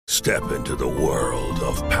Step into the world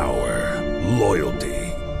of power, loyalty,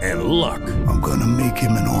 and luck. I'm gonna make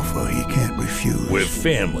him an offer he can't refuse. With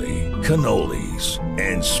family, cannolis,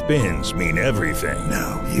 and spins mean everything.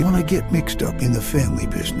 Now, you wanna get mixed up in the family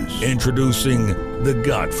business. Introducing The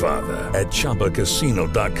Godfather at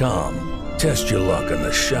ChumbaCasino.com. Test your luck in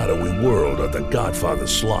the shadowy world of The Godfather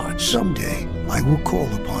slot. Someday, I will call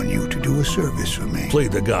upon you to do a service for me. Play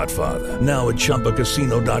The Godfather now at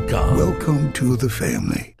ChumbaCasino.com. Welcome to the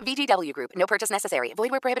family. VGW Group. No purchase necessary. Void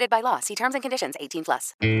where prohibited by law. See terms and conditions.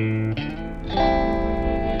 18+.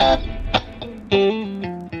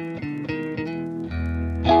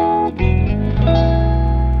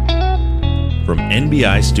 From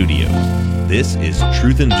NBI Studios, this is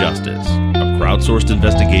Truth and Justice, a crowdsourced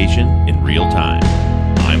investigation in real time.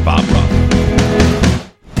 I'm Bob Roth.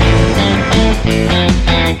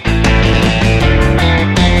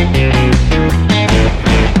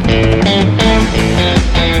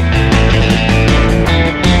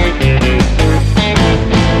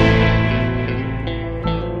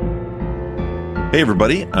 Hey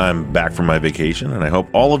everybody, I'm back from my vacation, and I hope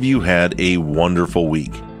all of you had a wonderful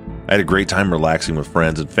week. I had a great time relaxing with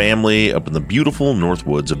friends and family up in the beautiful North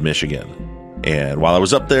Woods of Michigan. And while I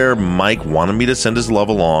was up there, Mike wanted me to send his love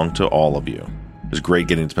along to all of you. It was great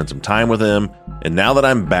getting to spend some time with him, and now that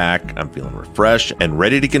I'm back, I'm feeling refreshed and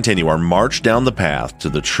ready to continue our march down the path to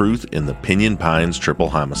the truth in the Pinyon Pines triple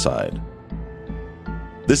homicide.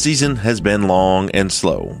 This season has been long and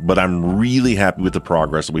slow, but I'm really happy with the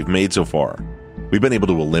progress that we've made so far. We've been able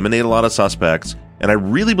to eliminate a lot of suspects, and I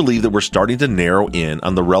really believe that we're starting to narrow in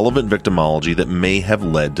on the relevant victimology that may have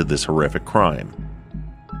led to this horrific crime.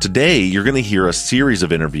 Today, you're going to hear a series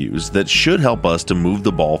of interviews that should help us to move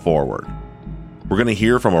the ball forward. We're going to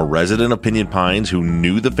hear from a resident of Pinyon Pines who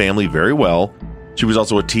knew the family very well. She was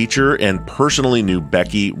also a teacher and personally knew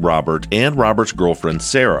Becky, Robert, and Robert's girlfriend,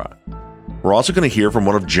 Sarah. We're also going to hear from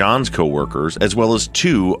one of John's coworkers, as well as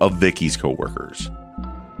two of Vicky's coworkers.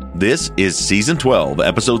 This is Season 12,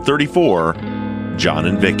 Episode 34, Jon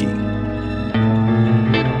and Vicki.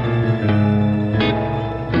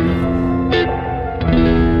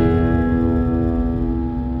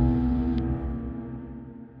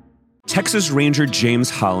 Texas Ranger James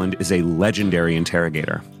Holland is a legendary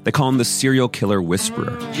interrogator. They call him the serial killer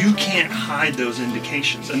whisperer. You can't hide those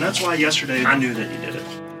indications, and that's why yesterday I knew that he did it.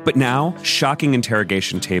 But now, shocking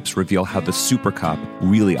interrogation tapes reveal how the super cop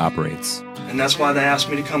really operates. And that's why they asked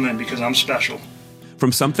me to come in, because I'm special.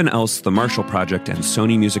 From Something Else, The Marshall Project, and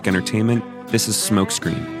Sony Music Entertainment, this is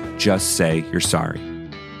Smokescreen. Just say you're sorry.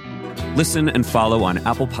 Listen and follow on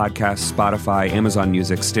Apple Podcasts, Spotify, Amazon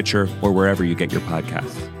Music, Stitcher, or wherever you get your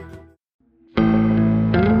podcasts.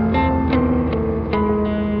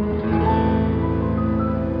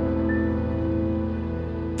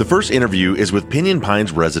 The first interview is with Pinyon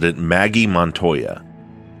Pines resident Maggie Montoya.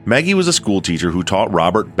 Maggie was a school teacher who taught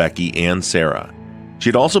Robert, Becky, and Sarah. She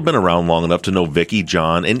had also been around long enough to know Vicki,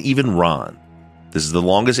 John, and even Ron. This is the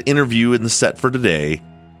longest interview in the set for today,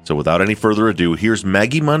 so without any further ado, here's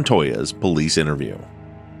Maggie Montoya's police interview.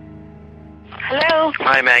 Hello.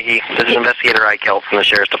 Hi, Maggie. This is Investigator Eichelt from the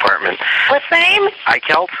Sheriff's Department. What's the name?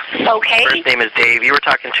 Eichelt. Okay. First name is Dave. You were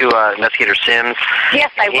talking to Investigator Sims. Yes,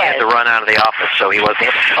 I He was. had to run out of the office, so he wasn't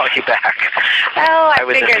able to call you back. Oh, I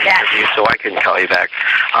was in figured the that. interview, so I couldn't call you back.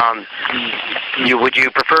 Would you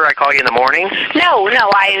prefer I call you in the morning? No,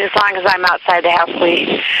 as long as I'm outside the house,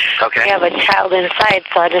 we Okay. have a child inside,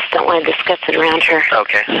 so I just don't want to discuss it around her.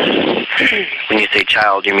 Okay. When you say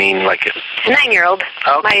child, you mean like a 9-year-old.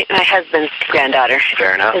 Oh. My husband's granddaughter.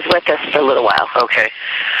 Fair enough. Is with us for a little while. Okay.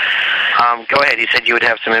 Go ahead. You said you would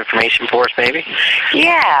have some information for us, maybe?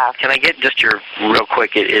 Yeah. Can I get just your, real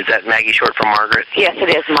quick, is that Maggie short for Margaret? Yes, it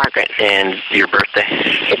is, Margaret. And your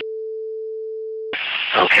birthday?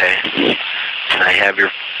 Okay. And I have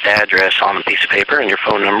your address on a piece of paper and your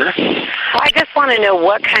phone number. Well, I just want to know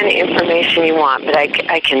what kind of information you want, but I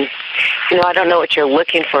can, I don't know what you're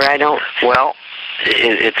looking for. I don't. Well,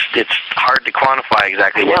 it's hard to quantify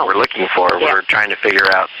exactly what we're looking for. Yeah. We're trying to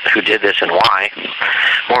figure out who did this and why.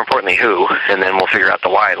 More importantly, who, and then we'll figure out the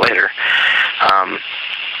why later.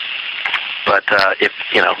 But if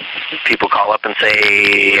people call up and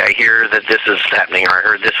say, I hear that this is happening, or I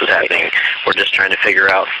heard this was happening, we're just trying to figure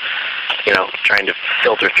out, trying to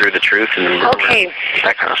filter through the truth and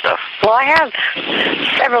that kind of stuff. Well, I have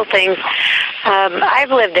several things.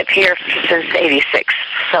 I've lived up here since '86,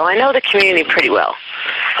 so I know the community pretty well.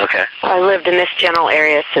 Okay. I lived in this general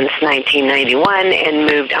area since 1991 and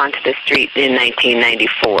moved onto the street in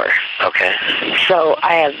 1994. Okay. So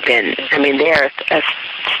I have been, they're a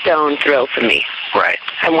stone throw from me. Right.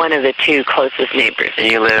 I'm one of the two closest neighbors. And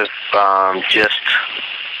you live just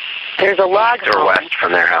There's a log east or west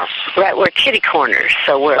from their house? Right, we're kitty corners,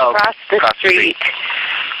 so we're across the street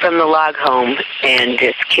from the log home, and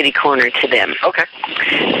it's kitty corner to them. Okay.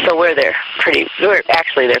 So we're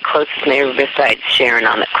actually their closest neighbor besides Sharon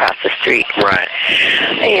across the street. Right.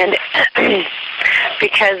 And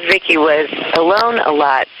because Vicki was alone a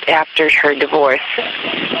lot after her divorce,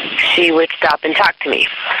 she would stop and talk to me.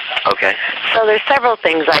 Okay. So there's several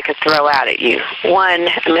things I could throw out at you. One,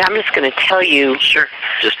 I'm just going to tell you. Sure.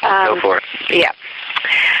 Just go for it. Yeah.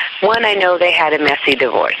 One, I know they had a messy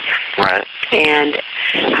divorce. Right. And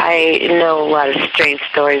I know a lot of strange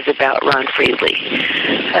stories about Ron Friedley,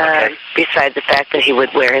 besides the fact that he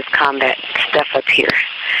would wear his combat stuff up here.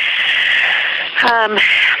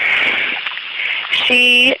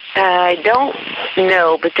 I don't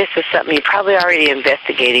know, but this is something you're probably already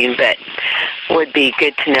investigating, but would be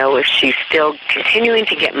good to know if she's still continuing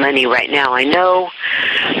to get money right now. I know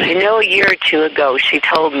a year or two ago she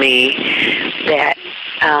told me that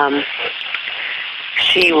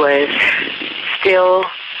she was still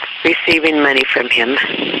receiving money from him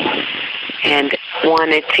and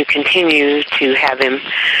wanted to continue to have him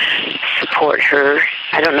support her.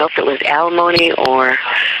 I don't know if it was alimony or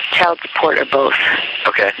child support or both.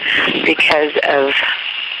 Okay. Because of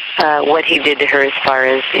what he did to her as far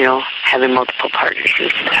as, having multiple partners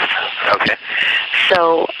and stuff. Okay.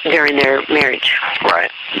 So, during their marriage.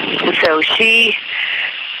 Right. So she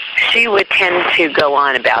would tend to go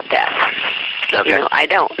on about that. Okay. I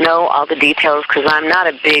don't know all the details because I'm not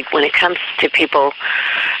when it comes to people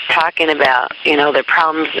talking about, their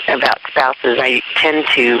problems about spouses, I tend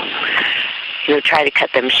to, try to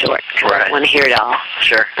cut them short because I don't want to hear it all.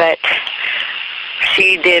 Sure. But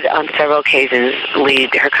she did on several occasions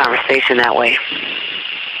lead her conversation that way.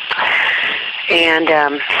 And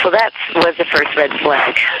so that was the first red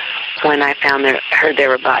flag when I heard there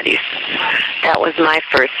were bodies. That was my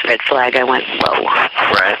first red flag. I went, whoa.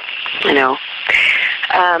 Right.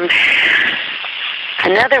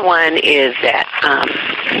 Another one is that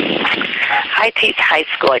I teach high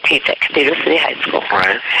school. I teach at Cathedral City High School.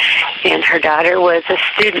 Right. And her daughter was a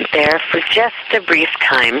student there for just a brief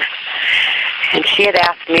time. And she had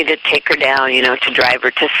asked me to take her down, to drive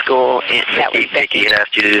her to school. And that was Becky. Vicki had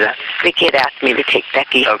asked you to do that? Vicki had asked me to take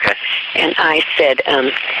Becky. Okay. And I said,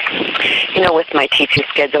 with my teaching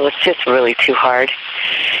schedule, it's just really too hard.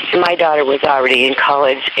 And my daughter was already in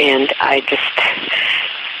college, and I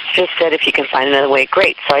just said, if you can find another way,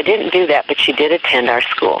 great. So I didn't do that, but she did attend our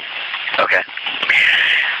school. Okay.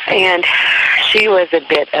 And she was a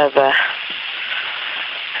bit of a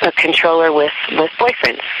controller with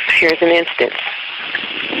boyfriends. Here's an instance.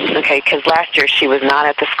 Okay, because last year she was not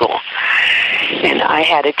at the school. And I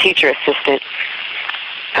had a teacher assistant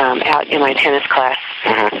out in my tennis class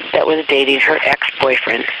that was dating her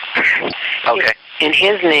ex-boyfriend. Okay. And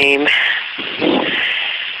his name...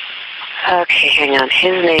 Okay, hang on.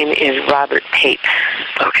 His name is Robert Pape.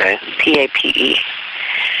 Okay. P-A-P-E.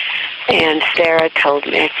 And Sarah told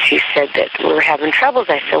me, she said that we were having troubles.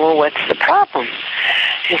 I said, well, what's the problem?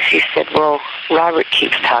 And she said, well, Robert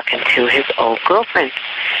keeps talking to his old girlfriend.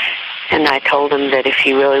 And I told him that if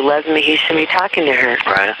he really loves me, he should be talking to her.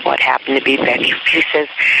 Right. What happened to be Becky? She said,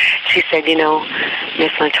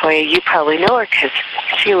 Miss Montoya, you probably know her because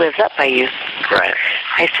she lives up by you. Right.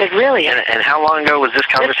 I said, really? And how long ago was this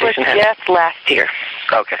conversation? This was just last year.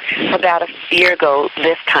 Okay. About a year ago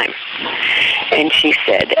this time. And she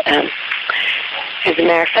said, as a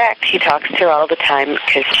matter of fact, he talks to her all the time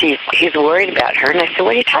because he's worried about her. And I said,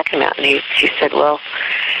 what are you talking about? And she said, well,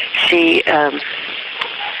 she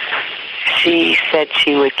said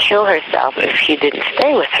she would kill herself if he didn't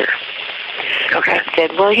stay with her. Okay. I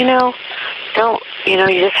said, well, you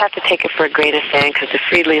just have to take it for a grain of sand because the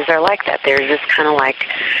Friedleys are like that. They're just kind of like,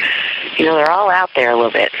 they're all out there a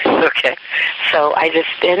little bit. Okay. So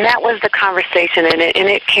and that was the conversation, and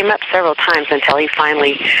it came up several times until the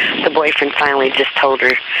boyfriend finally just told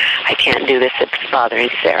her, I can't do this, it's bothering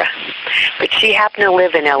Sarah. But she happened to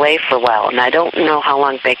live in L.A. for a while, and I don't know how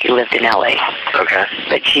long Becky lived in L.A. Okay.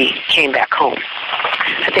 But she came back home.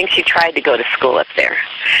 I think she tried to go to school up there,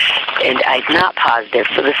 and I'm not positive,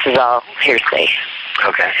 so this is all hearsay.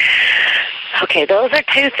 Okay. Okay, those are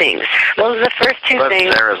two things. Those are the first two things.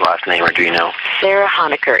 What's Sarah's last name, or do you know? Sarah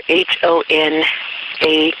Honecker,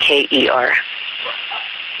 Honaker.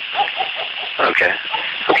 Okay.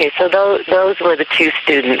 Okay, so those were the two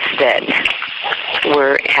students that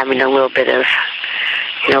were having a little bit of,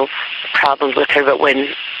 problems with her. But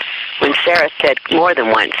when when Sarah said more than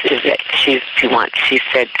once is that she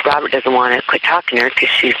said Robert doesn't want to quit talking to her because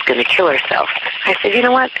she's going to kill herself. I said, you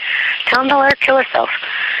know what? Tell him to let her kill herself.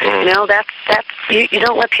 Mm-hmm. You know, that's you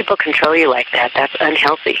don't let people control you like that. That's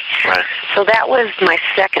unhealthy. Right. So that was my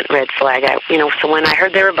second red flag. So when I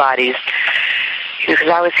heard there were bodies, because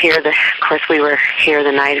I was here, of course we were here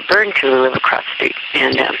the night it burned because we live across the street.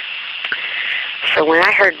 And so when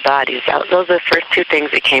I heard bodies, those are the first two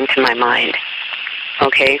things that came to my mind.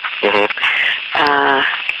 Okay? Mm-hmm.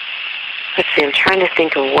 Let's see, I'm trying to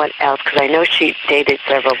think of what else, because I know she dated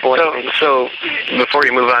several boyfriends. So before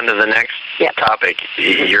you move on to the next topic,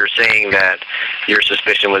 you're saying that your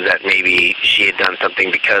suspicion was that maybe she had done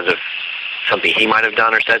something because of something he might have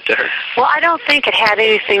done or said to her? Well, I don't think it had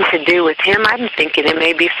anything to do with him. I'm thinking it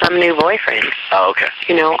may be some new boyfriend. Oh, okay.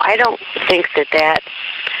 You know, I don't think that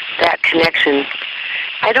connection,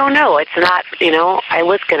 I don't know. It's not, you know, I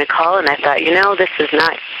was going to call and I thought, you know, this is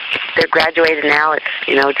not, they're graduated now. It's,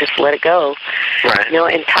 you know, just let it go. Right. You know,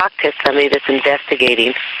 and talk to somebody that's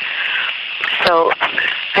investigating. So,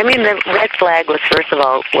 I mean, the red flag was, first of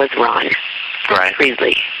all, was Ron. Right.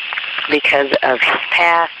 Priestley. Because of his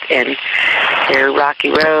past and their rocky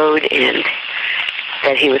road, and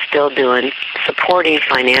that he was still supporting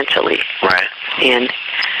financially. Right. And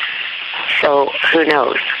so, who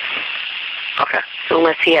knows? Okay.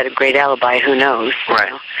 Unless he had a great alibi, who knows? Right.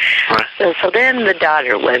 You know? Right. So then the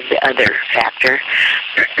daughter was the other factor.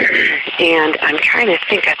 And I'm trying to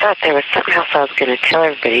think. I thought there was something else I was going to tell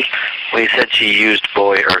everybody. Well, you said she used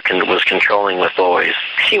was controlling with boys.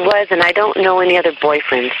 She was, and I don't know any other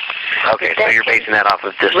boyfriends. Okay, so you're basing that off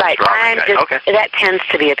of this right. Okay. That tends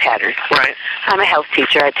to be a pattern. Right. I'm a health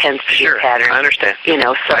teacher. It tends to be a pattern. I understand. You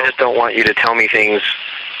know, so I just don't want you to tell me things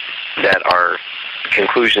that are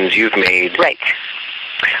conclusions you've made. Right.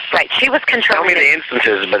 Right. She was controlling. Tell me the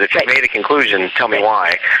instances, but if you made a conclusion, tell me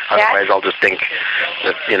why. Otherwise, I'll just think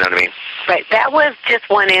that, you know what I mean? Right. That was just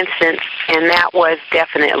one instance, and that was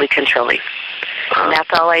definitely controlling. And that's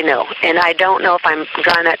all I know. And I don't know if I'm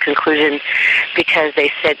drawing that conclusion because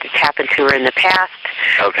they said it's happened to her in the past.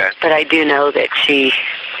 Okay. But I do know that she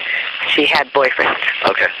had boyfriends.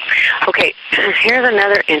 Okay. Okay. Here's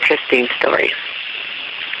another interesting story.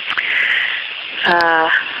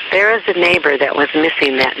 There was a neighbor that was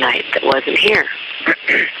missing that night that wasn't here.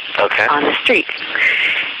 Okay. On the street.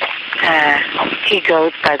 He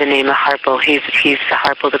goes by the name of Harpo. He's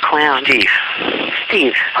Harpo the Clown. Steve.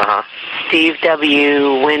 Uh-huh. Steve W.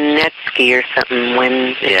 Winetsky or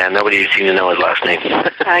something. Yeah, nobody seemed to know his last name.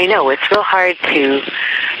 I know. It's real hard to...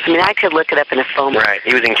 I mean, I could look it up in a phone book. Right.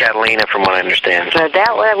 He was in Catalina, from what I understand.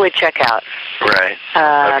 That one I would check out. Right.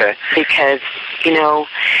 Okay. Because, you know,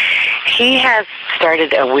 he has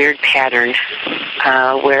started a weird pattern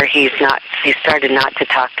where he started not to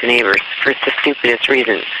talk to neighbors for the stupidest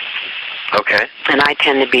reasons. Okay. And I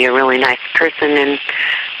tend to be a really nice person, and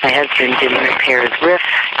my husband didn't repair his roof,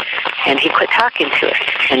 and he quit talking to us.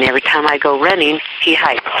 And every time I go running, he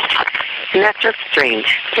hides. And that's just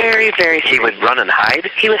strange. Very, very strange. He would run and hide?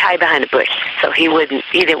 He would hide behind a bush, so he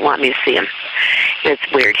didn't want me to see him. It's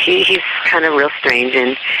weird. He's kind of real strange,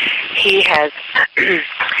 and he's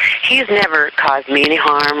never caused me any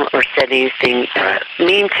harm or said anything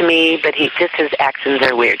mean to me, but just his actions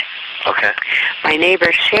are weird. Okay. My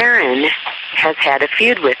neighbor Sharon has had a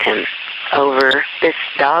feud with him over this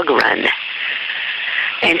dog run,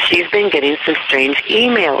 and she's been getting some strange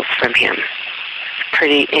emails from him.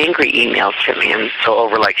 Pretty angry emails from him. So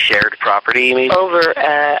over like shared property, you mean? Over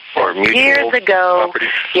or mutual years ago, property?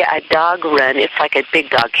 Yeah, a dog run. It's like a big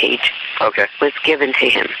dog cage. Okay. Was given to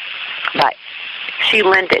him, but she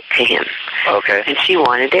lent it to him. Okay. And she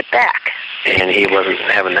wanted it back. And he wasn't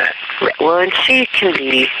having that. Well, and she can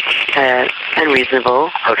be unreasonable.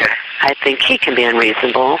 Okay. I think he can be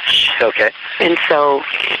unreasonable. Okay. And so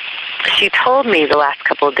she told me the last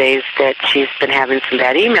couple of days that she's been having some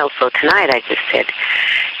bad emails. So tonight I just said,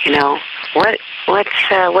 you know, what's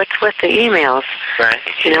with the emails? Right.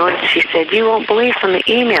 You know, and she said, you won't believe some of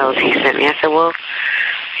the emails he sent me. I said, well,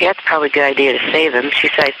 yeah, it's probably a good idea to save them. She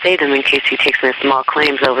said, I saved them in case he takes me small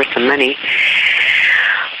claims over some money.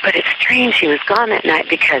 But it's strange he was gone that night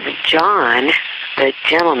because John, the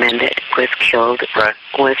gentleman that was killed,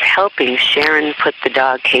 was helping Sharon put the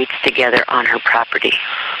dog cage together on her property.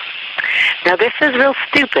 Now, this is real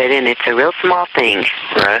stupid, and it's a real small thing.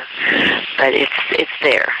 Right. But it's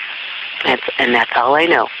there. And that's all I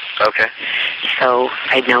know. Okay. So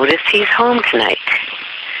I noticed he's home tonight.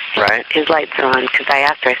 Right. His lights are on, because I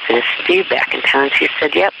asked her, I said, is Steve back in town? She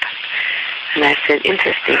said, yep. And I said,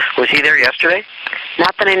 interesting. Was he there yesterday?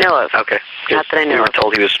 Not that I know of. Okay. Not that I know We were of.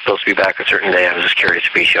 told he was supposed to be back a certain day. I was just curious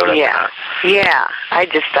if he showed up or Yeah. not. Yeah. I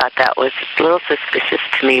just thought that was a little suspicious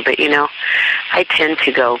to me, but, I tend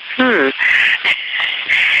to go,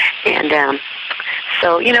 And,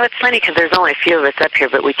 so, it's funny because there's only a few of us up here,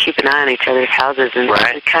 but we keep an eye on each other's houses, and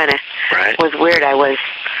it kind of was weird. I was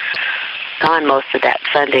gone most of that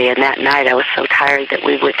Sunday, and that night I was so tired that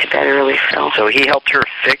we went to bed early. So he helped her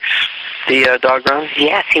fix the dog run?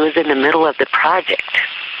 Yes, he was in the middle of the project.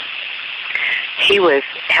 He was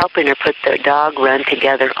helping her put the dog run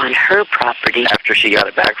together on her property. After she got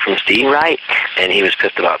it back from Steve? Right. And he was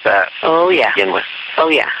pissed about that. Oh, yeah. To begin with. Oh,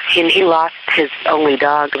 yeah. He lost his only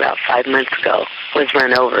dog about 5 months ago, was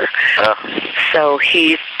run over. So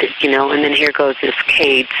he's, and then here goes this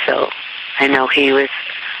cage, so I know he's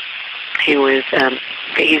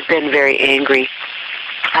been very angry.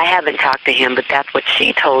 I haven't talked to him, but that's what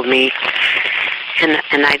she told me.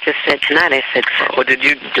 And I just said tonight, I said... Well, did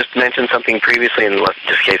you just mention something previously, in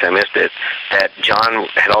just in case I missed it, that John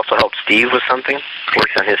had also helped Steve with something?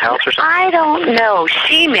 Works on his house or something? I don't know.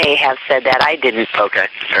 She may have said that. I didn't. Okay,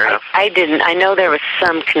 fair enough. I didn't. I know there was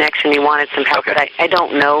some connection. He wanted some help, but I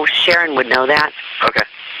don't know. Sharon would know that. Okay.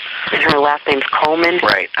 And her last name's Coleman.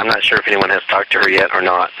 Right. I'm not sure if anyone has talked to her yet or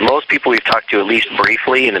not. Most people we've talked to at least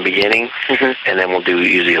briefly in the beginning, and then we'll do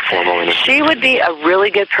usually a formal interview. She would be a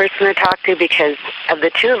really good person to talk to because of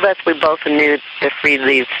the two of us, we both knew the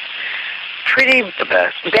Friedleys pretty the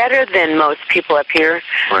best. Better than most people up here,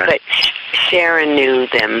 but Sharon knew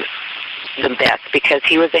them the best because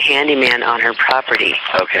he was a handyman on her property.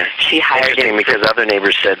 Okay. She hired him. Because other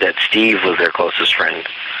neighbors said that Steve was their closest friend.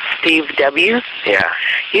 Steve W? Yeah.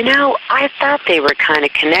 I thought they were kind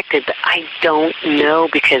of connected, but I don't know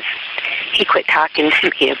because he quit talking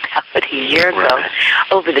to me about a year ago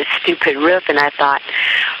over this stupid roof, and I thought,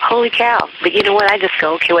 holy cow. But you know what? I just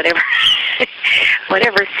go, okay, whatever.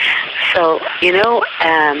 Whatever. So,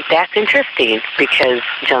 that's interesting because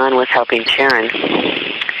John was helping Sharon.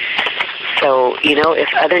 So, if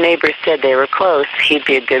other neighbors said they were close, he'd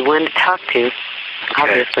be a good one to talk to,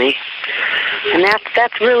 obviously. And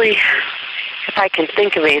that's really, if I can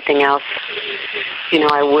think of anything else,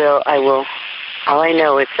 I will. All I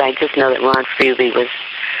know is I just know that Ron Friedley was,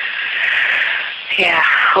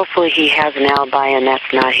 hopefully he has an alibi and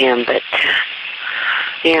that's not him, but,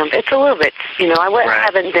 it's a little bit, I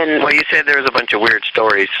haven't been... Well, you said there was a bunch of weird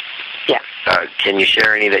stories. Yeah. Can you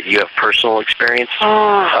share any that you have personal experience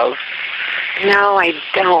of? No, I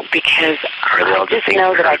don't, because I just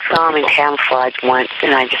know that I saw him in camouflage once,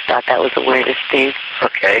 and I just thought that was the weirdest thing.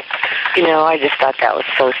 Okay. I just thought that was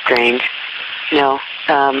so strange.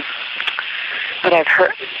 But I've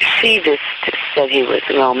heard, she just said he was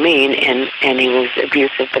real mean, and he was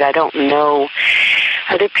abusive, but I don't know.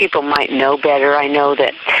 Other people might know better. I know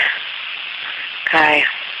that,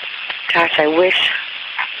 gosh, I wish...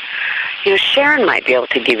 Sharon might be able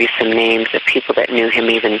to give you some names of people that knew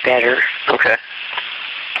him even better. Okay.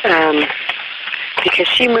 Because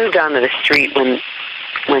she moved onto the street when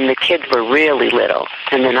the kids were really little,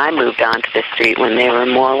 and then I moved onto the street when they were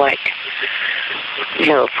more like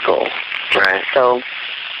middle school. Right. So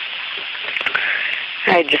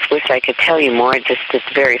I just wish I could tell you more.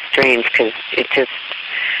 It's very strange because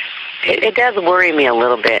it does worry me a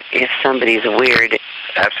little bit if somebody's weird.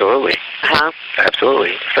 Absolutely. Huh?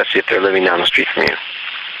 Absolutely. Especially if they're living down the street from you.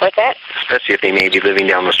 What's that? Especially if they may be living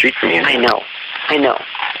down the street from you. I know.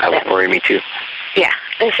 That would worry me too. Yeah.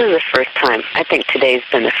 This is the first time. I think today's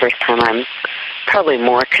been the first time I'm probably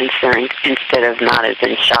more concerned instead of not as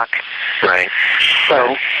in shock. Right.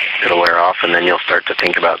 So it'll wear off and then you'll start to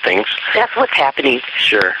think about things. That's what's happening.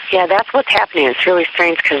 Sure. Yeah, that's what's happening. It's really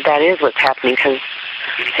strange because that is what's happening because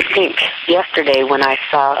I think yesterday when I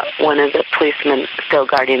saw one of the policemen still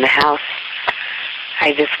guarding the house,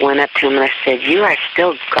 I just went up to him and I said, you are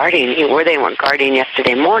still guarding, where they weren't guarding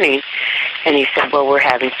yesterday morning. And he said, well, we're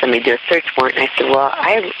having somebody do a search warrant. And I said, well,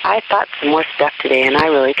 I thought some more stuff today and I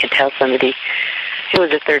really could tell somebody. It was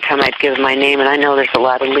the third time I'd given my name and I know there's a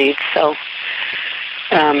lot of leads. So,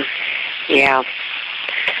 yeah.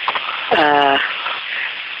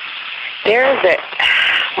 There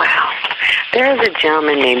is a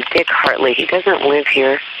gentleman named Dick Hartley. He doesn't live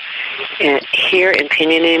here in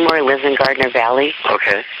Pinion anymore. He lives in Gardner Valley.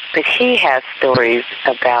 Okay. But he has stories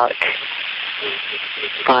about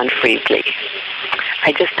Ron Friedley.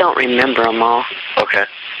 I just don't remember them all. Okay.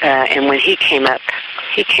 And when he came up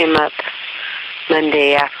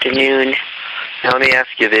Monday afternoon. Now let me ask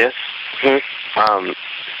you this.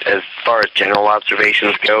 As far as general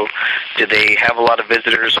observations go, did they have a lot of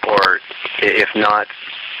visitors, or if not,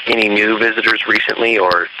 any new visitors recently,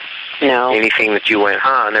 or No. Anything that you went,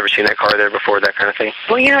 I've never seen that car there before, that kind of thing?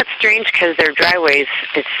 Well, it's strange because their driveways,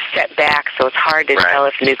 it's set back, so it's hard to tell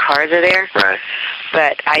if new cars are there. Right.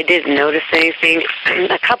 But I didn't notice anything.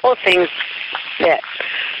 A couple of things that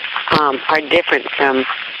are different from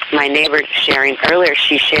my neighbor sharing. Earlier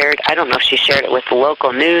she shared, I don't know if she shared it with the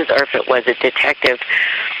local news or if it was a detective,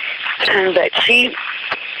 but she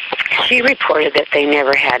reported that they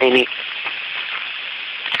never had any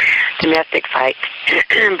domestic fights.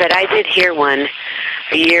 But I did hear one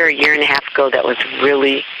a year and a half ago that was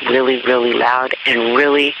really, really, really loud and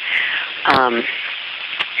really,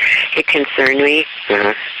 it concerned me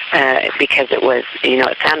because it was,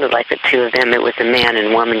 it sounded like the two of them. It was a man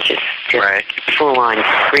and woman just full on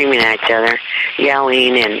screaming at each other,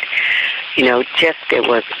 yelling, and it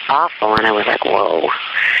was awful. And I was like, whoa.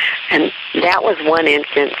 And that was one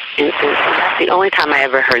instance. That's the only time I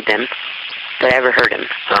ever heard them. That I ever heard him.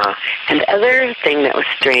 And the other thing that was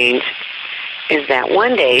strange is that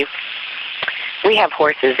one day we have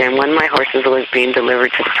horses, and one of my horses was being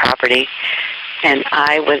delivered to the property, and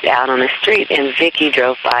I was out on the street, and Vicki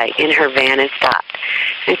drove by in her van and stopped.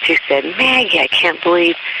 And she said, Maggie, I can't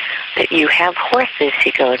believe that you have horses.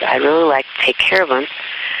 She goes, I really like to take care of them.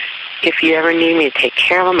 If you ever need me to take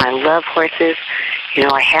care of them, I love horses.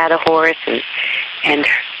 I had a horse, and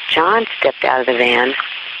John stepped out of the van,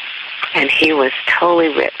 and he was totally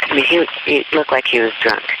ripped. I mean, he looked like he was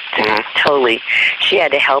drunk. Totally. She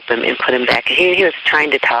had to help him and put him back. He was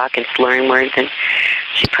trying to talk and slurring words, and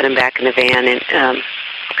she put him back in the van. And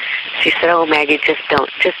she said, "Oh, Maggie, just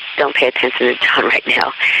don't pay attention to John right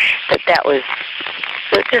now." But that was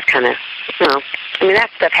just kind of, I mean,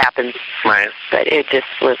 that stuff happens. Right. But it just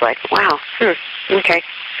was like, wow. Okay.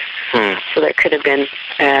 So there could have been,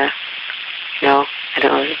 no, I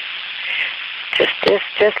don't know. Just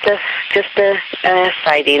a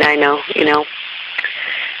sighting. I know, I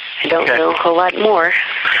don't know a whole lot more.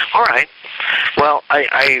 All right. Well,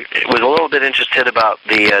 I was a little bit interested about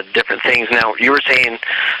the different things. Now, you were saying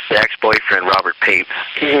the ex-boyfriend, Robert Pape,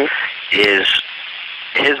 is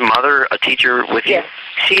his mother a teacher with you? Yes.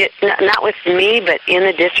 She not with me, but in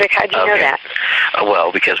the district. How'd you know that?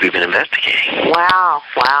 Well, because we've been investigating. Wow.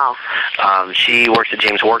 She works at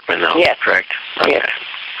James Workman, though. Yes. Correct? Okay. Yes.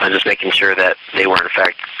 I'm just making sure that they were, in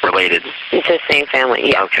fact, related. It's the same family,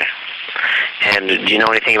 yeah. Okay. And do you know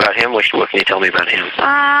anything about him? What can you tell me about him?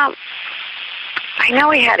 I know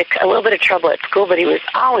he had a little bit of trouble at school, but he was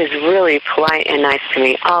always really polite and nice to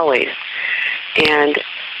me, always. And,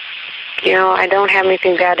 I don't have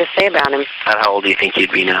anything bad to say about him. How old do you think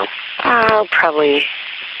you'd be now? Probably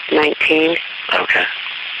 19. Okay.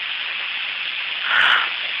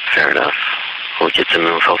 Fair enough. We'll get some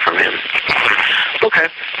info from him. Okay.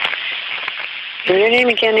 And your name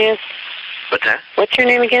again is? What's that? What's your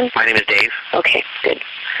name again? My name is Dave. Okay, good.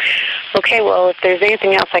 Okay, well, if there's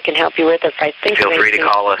anything else I can help you with, if I think feel free to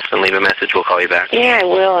call us and leave a message. We'll call you back. Yeah, I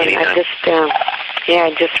will. And anytime.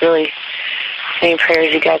 I just really saying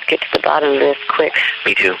prayers you guys get to the bottom of this quick.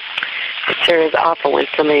 Me too. It sure is awful when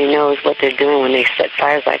somebody knows what they're doing when they set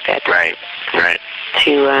fires like that. Right.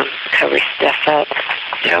 To cover stuff up.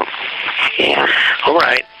 Yep. Yeah. All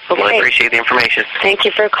right. Okay. Well, I appreciate the information. Thank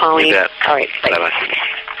you for calling. You bet. All right. Bye. Bye-bye.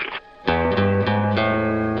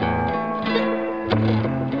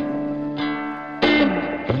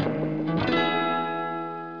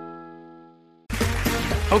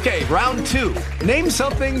 Okay, round two. Name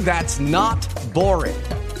something that's not boring.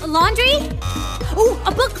 A laundry? Ooh,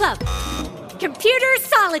 a book club. Computer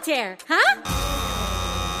solitaire, huh?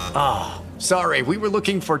 Sorry, we were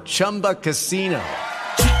looking for Chumba Casino.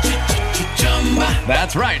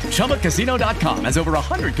 That's right. ChumbaCasino.com has over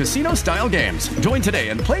 100 casino-style games. Join today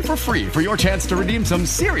and play for free for your chance to redeem some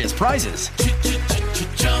serious prizes.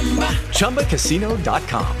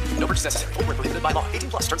 ChumbaCasino.com. No purchase necessary. Void where prohibited by law.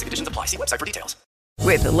 18+. Terms and conditions apply. See website for details.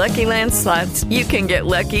 With the Lucky Land Slots, you can get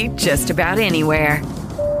lucky just about anywhere.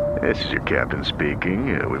 This is your captain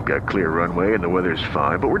speaking. We've got clear runway and the weather's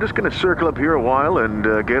fine, but we're just going to circle up here a while and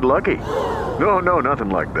get lucky. No, nothing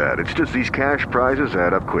like that. It's just these cash prizes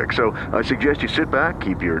add up quick. So I suggest you sit back,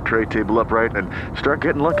 keep your tray table upright, and start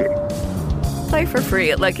getting lucky. Play for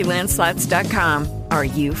free at LuckyLandSlots.com. Are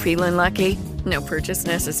you feeling lucky? No purchase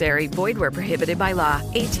necessary. Void where prohibited by law.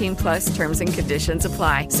 18+ terms and conditions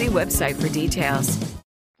apply. See website for details.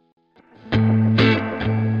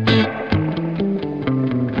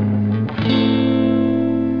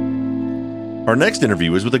 Our next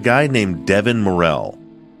interview is with a guy named Devin Morell.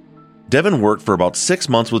 Devin worked for about 6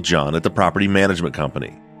 months with John at the property management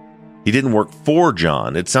company. He didn't work for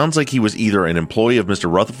John. It sounds like he was either an employee of Mr.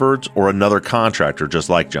 Rutherford's or another contractor just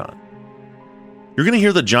like John. you're going to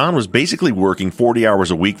hear that Jon was basically working 40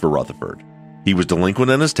 hours a week for Rutherford. He was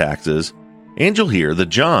delinquent in his taxes, and you'll hear that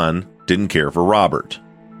Jon didn't care for Robert.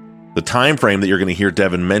 The time frame that you're going to hear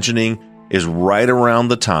Devin mentioning is right around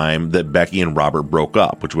the time that Becky and Robert broke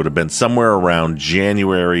up, which would have been somewhere around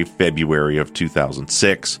January, February of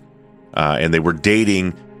 2006. And they were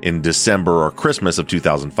dating in December or Christmas of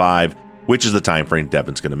 2005, which is the time frame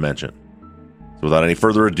Devin's going to mention. So without any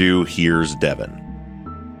further ado, here's Devin.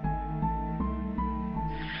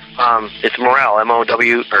 It's Morrell,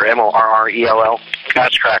 M-O-W, or M-O-R-R-E-L-L.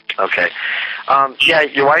 That's correct. Okay. Yeah,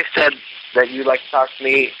 your wife said that you'd like to talk to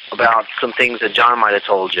me about some things that Jon might have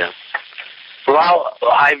told you. Well,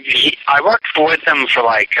 I worked with him for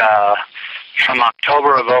from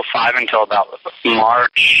October of 2005 until about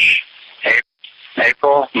March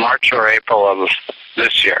or April of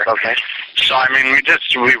this year. Okay. So, I mean,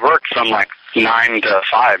 we worked from 9 to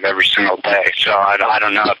 5 every single day. So I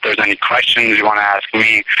don't know if there's any questions you want to ask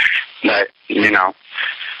me that,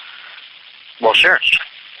 Well, sure.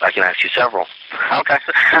 I can ask you several. Okay.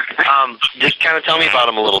 Just kind of tell me about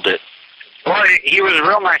him a little bit. Well, he was a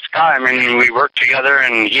real nice guy. I mean, we worked together,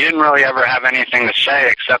 and he didn't really ever have anything to say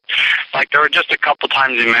except, there were just a couple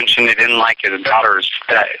times he mentioned he didn't like his daughters,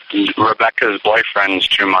 Rebecca's boyfriends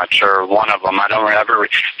too much, or one of them.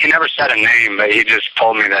 He never said a name, but he just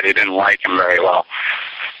told me that he didn't like him very well.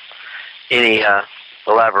 Any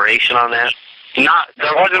elaboration on that?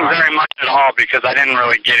 There wasn't very much at all because I didn't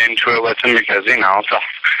really get into it with him because,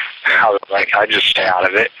 I just stay out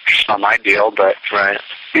of it. It's not my deal, but, right.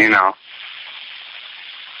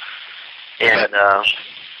 And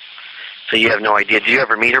so you have no idea. Did you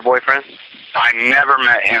ever meet her boyfriend? I never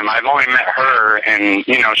met him. I've only met her, and,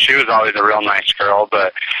 she was always a real nice girl,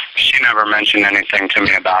 but she never mentioned anything to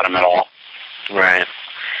me about him at all. Right.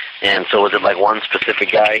 And so was it one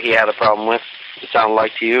specific guy he had a problem with, it sounded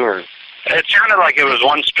like to you, or? It sounded like it was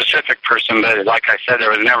one specific person, but like I said, there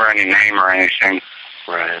was never any name or anything.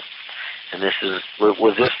 Right. And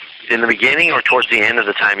was this in the beginning or towards the end of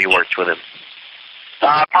the time you worked with him?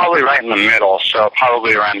 Probably right in the middle, so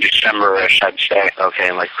probably around December-ish, I'd say.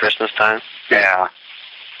 Okay, like Christmas time? Yeah.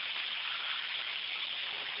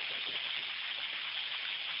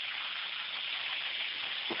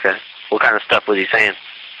 Okay. What kind of stuff was he saying?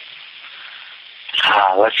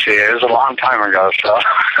 Let's see, it was a long time ago, so.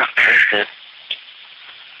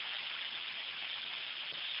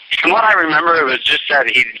 From what I remember, it was just that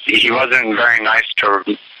he wasn't very nice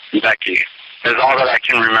to Becky. Is all that I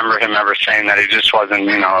can remember him ever saying, that he just wasn't,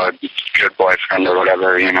 a good boyfriend or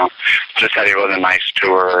whatever, just that he wasn't nice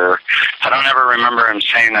to her. I don't ever remember him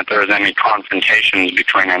saying that there was any confrontations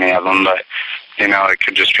between any of them, but, it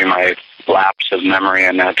could just be my lapse of memory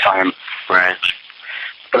in that time. Right.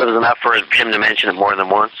 But it was enough for him to mention it more than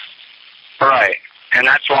once? Right. And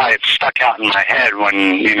that's why it stuck out in my head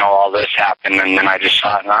when, all this happened, and then I just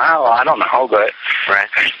thought, I don't know, but... Right.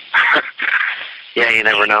 Yeah, you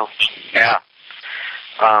never know. Yeah.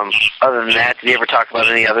 Other than that, did he ever talk about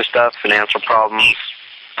any other stuff? Financial problems,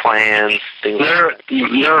 plans, things like that?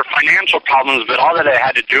 There were financial problems, but all that it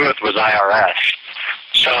had to do with was IRS.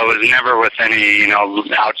 So it was never with any,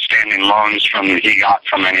 outstanding loans he got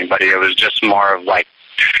from anybody. It was just more of,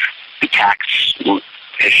 tax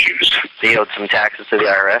issues. He owed some taxes to the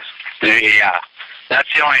IRS? Yeah. That's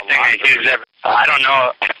the only thing he's ever... I don't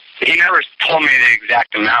know... He never told me the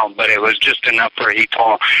exact amount, but it was just enough where he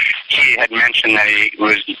had mentioned that he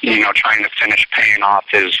was, trying to finish paying off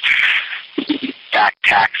his back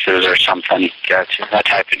taxes or something. Gotcha. That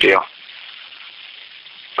type of deal.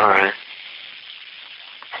 All right.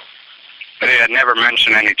 But he had never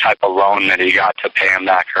mentioned any type of loan that he got to pay him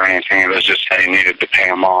back or anything. It was just that he needed to pay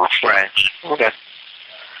him off. Right. Okay.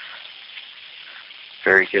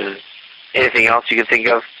 Very good. Anything else you can think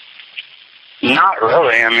of? Not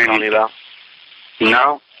really. I mean,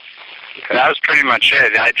 no. Okay. That was pretty much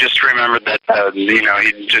it. I just remembered that,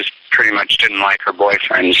 he just pretty much didn't like her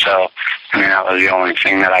boyfriend. So, that was the only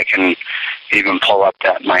thing that I can even pull up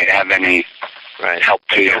that might have any help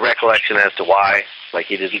to you. No recollection as to why?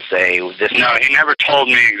 He didn't say this? No, he never told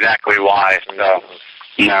me exactly why. So,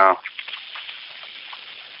 no.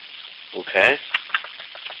 Okay.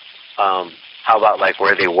 How about,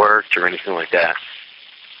 where they worked or anything like that?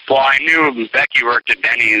 Well, I knew Becky worked at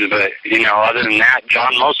Denny's, but, other than that,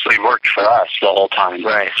 Jon mostly worked for us the whole time.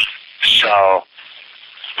 Right. So,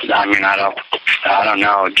 I don't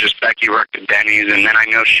know. Just Becky worked at Denny's, and then I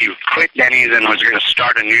know she quit Denny's and was going to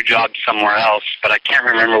start a new job somewhere else, but I can't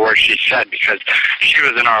remember where she said because she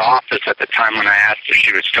was in our office at the time when I asked if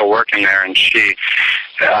she was still working there, and she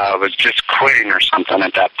was just quitting or something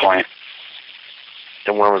at that point.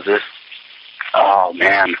 And when was this? Oh,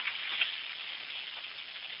 man.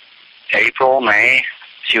 April, May.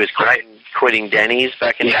 She was quitting Denny's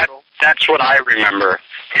back in April? That's what I remember.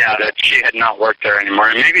 Yeah, that she had not worked there anymore.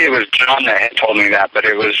 And maybe it was John that had told me that, but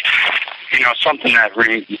it was, something that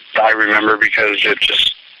I remember because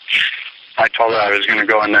I told her I was going to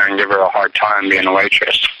go in there and give her a hard time being a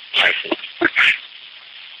waitress.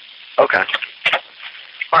 Okay.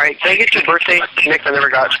 All right, can I get your birthday, Nick? I never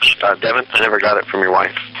got, Devin, I never got it from your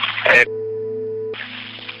wife.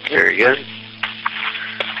 Very good.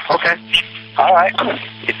 Okay. All right.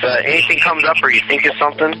 If anything comes up or you think of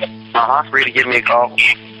something, free to give me a call.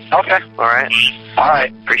 Okay. All right. All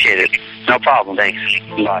right. Appreciate it. No problem. Thanks.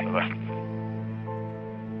 Bye.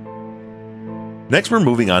 Next, we're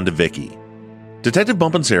moving on to Vicki. Detective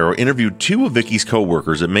Bumpancero interviewed 2 of Vicki's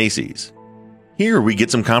co-workers at Macy's. Here we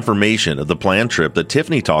get some confirmation of the planned trip that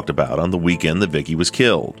Tiffany talked about on the weekend that Vicki was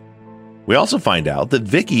killed. We also find out that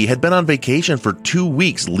Vicki had been on vacation for 2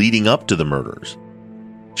 weeks leading up to the murders.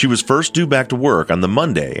 She was first due back to work on the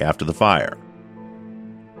Monday after the fire.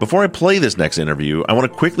 Before I play this next interview, I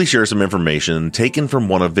want to quickly share some information taken from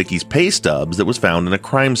one of Vicki's pay stubs that was found in a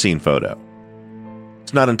crime scene photo.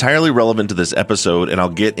 It's not entirely relevant to this episode, and I'll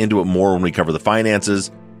get into it more when we cover the finances,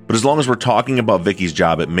 but as long as we're talking about Vicki's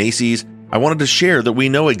job at Macy's, I wanted to share that we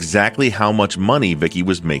know exactly how much money Vicki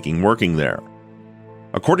was making working there.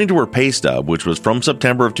 According to her pay stub, which was from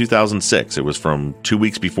September of 2006, it was from 2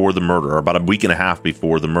 weeks before the murder, or about a week and a half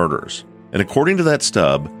before the murders. And according to that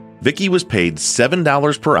stub, Vicki was paid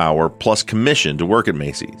 $7 per hour plus commission to work at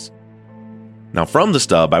Macy's. Now from the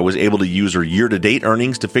stub, I was able to use her year-to-date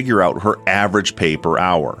earnings to figure out her average pay per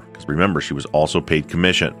hour, because remember, she was also paid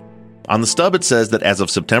commission. On the stub, it says that as of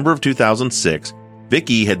September of 2006,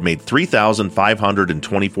 Vicki had made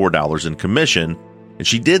 $3,524 in commission, and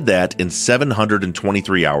she did that in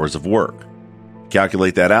 723 hours of work.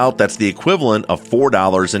 Calculate that out, that's the equivalent of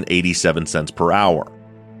 $4.87 per hour.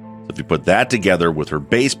 So if you put that together with her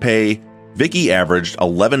base pay, Vicki averaged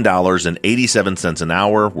 $11.87 an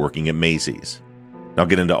hour working at Macy's. I'll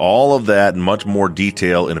get into all of that in much more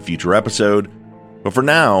detail in a future episode, but for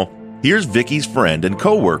now, here's Vicki's friend and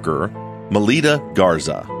co-worker, Melita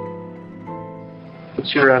Garza.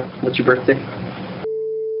 What's your birthday?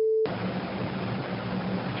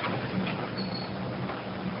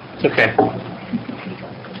 It's okay.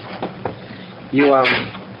 You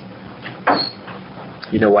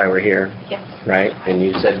know why we're here, yes, right? And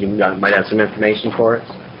you said you might have some information for us.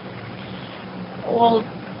 Well,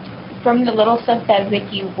 from the little stuff that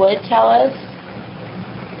Vicki would tell us,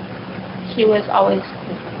 she was always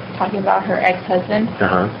talking about her ex-husband,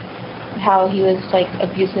 how he was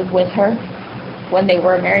abusive with her when they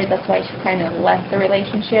were married. That's why she kind of left the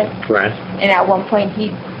relationship. Right. And at one point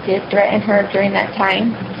he did threaten her during that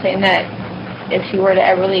time, saying that if she were to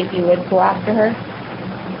ever leave, he would go after her.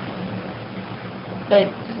 But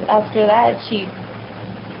after that, she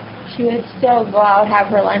would still go out, have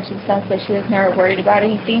her lunch and stuff, but she was never worried about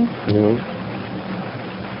anything. Mm-hmm.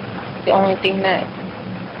 The only thing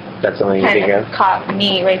that's the only kind of caught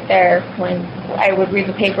me right there when I would read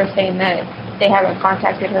the paper saying that they haven't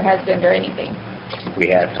contacted her husband or anything. We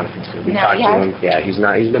have. We talked to him. Yeah, he's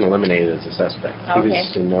been eliminated as a suspect. Okay. He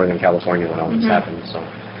was in Northern California when all this happened. So,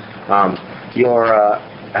 how long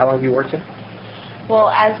have you worked here? Well,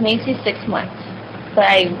 as Macy's 6 months, but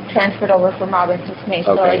I transferred over from Robinson's to Macy's.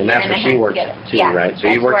 Okay, so and that's where she worked too, right? So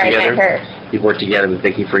you worked together. You've worked together with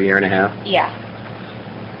Vicki for a year and a half. Yeah.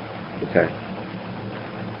 Okay.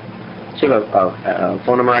 Do you have a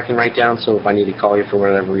phone number I can write down so if I need to call you for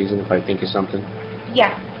whatever reason, if I think of something?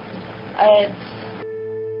 Yeah.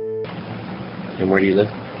 And where do you live?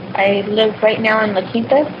 I live right now in La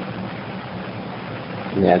Quinta.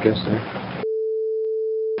 And the address there?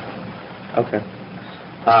 Okay.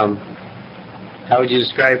 How would you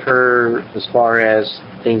describe her as far as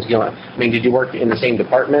things going? I mean, did you work in the same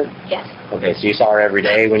department? Yes. Okay, so you saw her every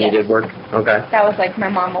day when you did work? Okay. That was like my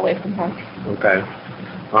mom away from home. Okay.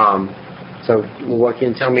 So what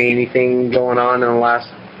can you tell me anything going on in the last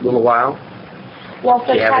little while? Well,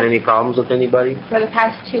 Do you have any problems with anybody? For the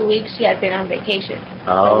past 2 weeks, she had been on vacation.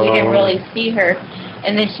 Oh. So we didn't really see her.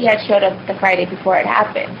 And then she had showed up the Friday before it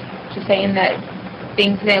happened. She's saying that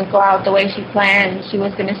things didn't go out the way she planned. She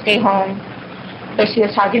was going to stay home. So she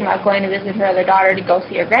was talking about going to visit her other daughter to go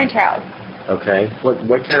see her grandchild. Okay.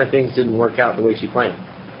 What kind of things didn't work out the way she planned?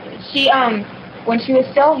 She, when she was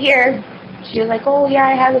still here, she was like, oh, yeah,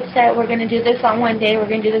 I have it set. We're going to do this on one day. We're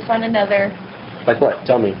going to do this on another. Like what?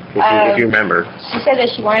 Tell me, if you remember. She said that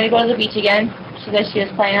she wanted to go to the beach again. She said she was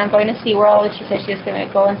planning on going to SeaWorld. She said she was going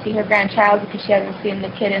to go and see her grandchild because she hasn't seen the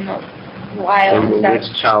kid in a while. And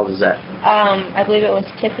which child is that? I believe it was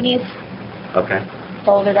Tiffany's. Okay. The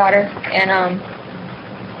older daughter. And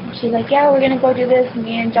she's like, yeah, we're going to go do this.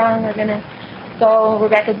 Me and John are going to go.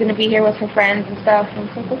 Rebecca's going to be here with her friends and stuff. And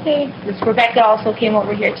I was like, okay. Rebecca also came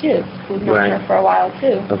over here, too. We've known her for a while,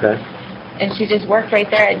 too. Okay. And she just worked right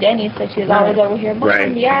there at Denny's, so she was always over here.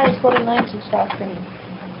 Mom, yeah, let's go to lunch and stuff. And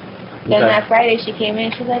then that Friday she came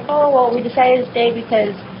in, she was like, oh, well, we decided to stay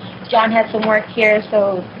because John had some work here,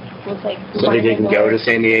 so it was like... So they didn't go to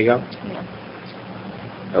San Diego?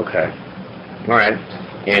 No. Okay. All right.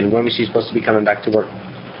 And when was she supposed to be coming back to work?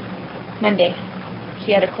 Monday.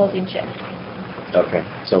 She had a closing shift. Okay.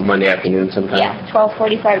 So Monday afternoon sometime? Yeah,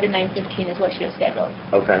 12:45 to 9:15 is what she was scheduled.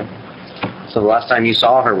 Okay. So the last time you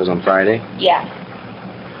saw her was on Friday? Yeah.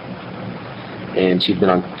 And she'd been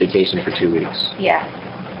on vacation for 2 weeks? Yeah.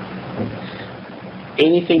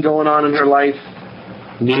 Anything going on in her life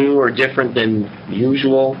new or different than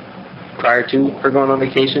usual prior to her going on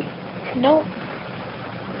vacation? Nope.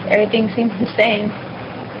 Everything seems the same.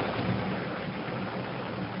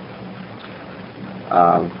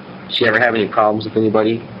 She ever have any problems with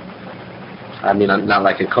anybody? I mean, not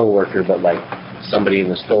like a coworker, but like somebody in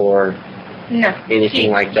the store? No.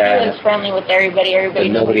 Anything like that? She was friendly with everybody. Everybody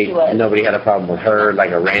knew who she was. Nobody had a problem with her,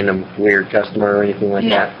 like a random weird customer or anything like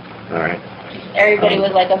that? All right. Everybody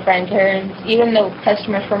was like a friend to her. And even the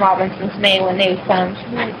customers from Robinson's May, when they would come,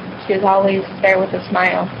 she was always there with a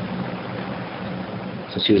smile.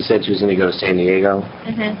 So she said she was going to go to San Diego,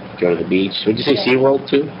 go to the beach. Would you say SeaWorld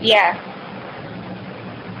too? Yeah.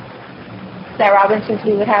 At Robinson's,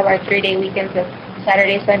 we would have our 3-day weekends of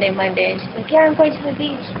Saturday, Sunday, Monday. And she's like, yeah, I'm going to the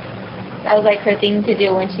beach. That was like her thing to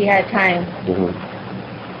do when she had time.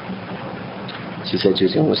 She said she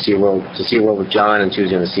was going to SeaWorld with John, and she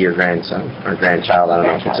was going to see her grandson, or grandchild. I don't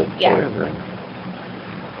know if it's a boy or girl.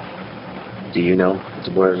 Do you know if it's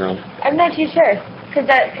a boy or girl? I'm not too sure. Because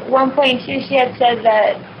at one point, too, she had said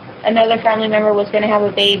that another family member was going to have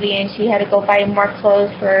a baby, and she had to go buy more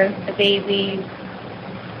clothes for the baby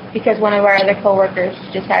because one of our other coworkers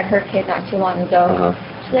just had her kid not too long ago.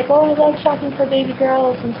 She's like, oh, I love shopping for baby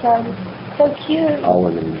girls and stuff. It's so cute. All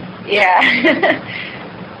women. Yeah.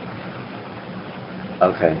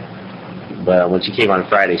 Okay. But when she came on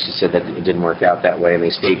Friday, she said that it didn't work out that way, and they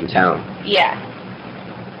stayed in town. Yeah.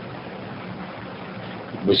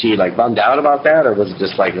 Was she, like, bummed out about that, or was it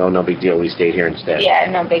just like, oh, no big deal, we stayed here instead? Yeah,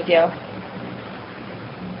 no big deal.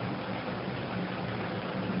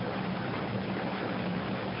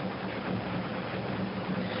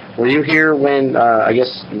 Were you here when, I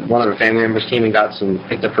guess, one of her family members came and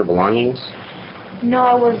picked up her belongings? No,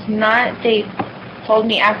 I was not. They told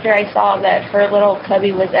me after I saw that her little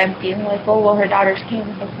cubby was empty. And like, oh, well, her daughters came. I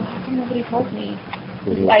was like, well, how come nobody told me?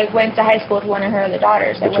 I went to high school with one of her other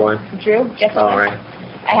daughters. Which one? Drew. Jessica. Oh, right.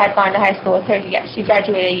 I had gone to high school with her. Yeah, she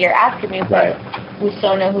graduated a year after me, but we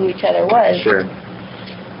still know who each other was. Sure.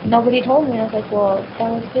 Nobody told me. I was like, well,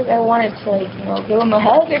 that was good. I wanted to, like, you know, give them a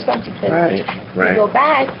hug or something. Because we go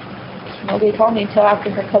back. Nobody told me until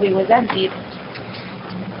after her cubby was emptied.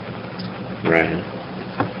 Right.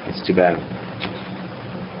 It's too bad.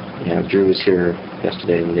 Yeah, Drew was here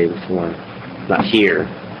yesterday and the day before. Not here.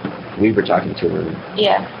 We were talking to her.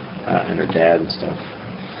 Yeah. And her dad and stuff.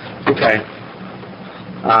 Okay.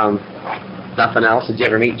 Nothing else? Did you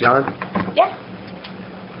ever meet John? Yeah.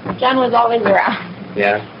 John was always around.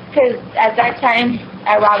 Yeah. Because at that time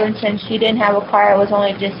at Robinson, she didn't have a car. It was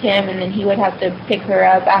only just him, and then he would have to pick her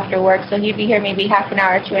up after work. So he'd be here maybe half an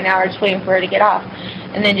hour to an hour just waiting for her to get off.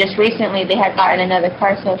 And then just recently they had gotten another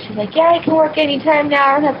car, so she's like, yeah, I can work anytime now.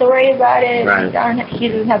 I don't have to worry about it. Right. He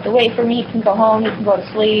doesn't have to wait for me. He can go home. He can go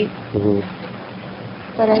to sleep.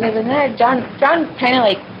 But other than that, John kind of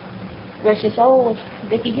like was just, oh, is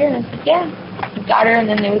Vicki here? And I said, yeah. He got her, and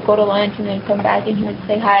then they would go to lunch, and then come back, and he would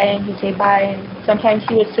say hi, and he'd say bye. And sometimes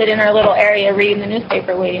he would sit in our little area reading the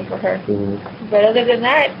newspaper waiting for her. But other than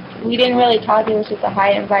that, we didn't really talk. It was just a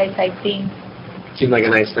hi and bye type thing. Seemed like a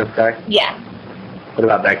nice enough guy? Yeah. What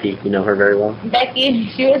about Becky? You know her very well? Becky,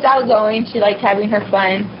 she was outgoing. She liked having her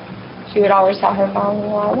fun. She would always tell her mom,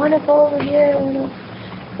 well, I want to go over here. I want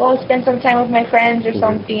to go spend some time with my friends or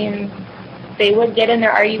something. They would get in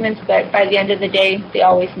their arguments, but by the end of the day, they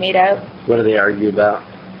always made up. What do they argue about?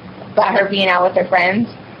 About her being out with her friends.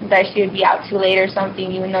 That she would be out too late or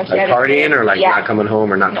something, even though she had partying or not coming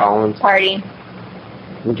home or not calling? Partying.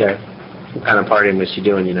 Okay. What kind of partying was she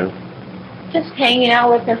doing, you know? Just hanging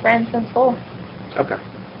out with her friends in school. Okay.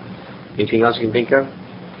 Anything else you can think of?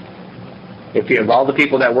 If you, of all the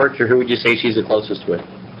people that work here, who would you say she's the closest with?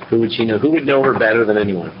 Who would she know? Who would know her better than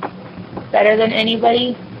anyone? Better than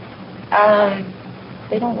anybody?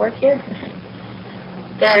 They don't work here.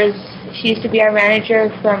 She used to be our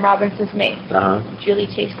manager from Robinson's May. Julie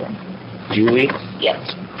Chaselin. Julie?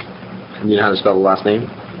 Yes. Do you know how to spell the last name?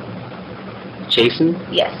 Chason?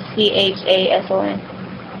 Yes, Chason.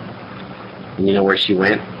 And you know where she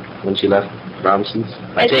went when she left Robinson's?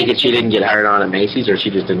 I take it she didn't get hired on at Macy's, or she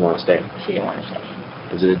just didn't want to stay? She didn't want to stay.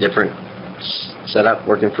 Is it a different setup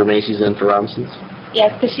working for Macy's than for Robinson's? Yeah,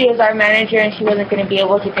 because she was our manager, and she wasn't going to be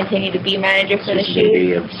able to continue to be manager for the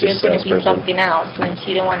shoes. She was going to be something else, and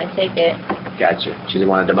she didn't want to take it. Gotcha. She didn't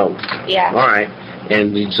want to demote. Yeah. All right.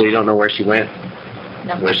 And so you don't know where she went?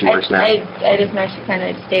 No. Where she works now? I just know she kind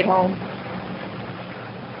of stayed home.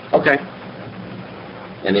 Okay.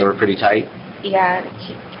 And they were pretty tight? Yeah.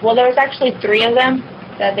 Well, there was actually 3 of them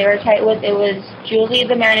that they were tight with. It was Julie,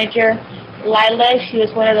 the manager, Lila, she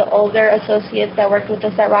was one of the older associates that worked with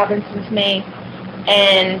us at Robinson's May,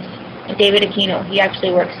 and David Aquino. He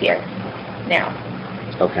actually works here now.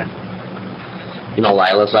 Okay. You know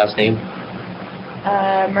Lila's last name?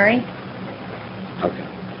 Murray. Okay.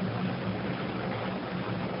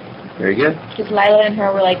 Very good. Because Lila and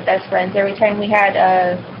her were like best friends. Every time we had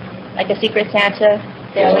like a Secret Santa,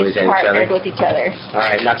 they always partnered with each other. All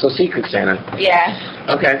right, not so Secret Santa. Yeah.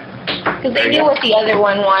 Okay. Because they knew what the other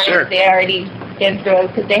one wanted. Sure. They already been through it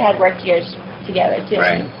because they had worked years together too.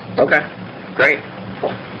 Right. Okay. Great.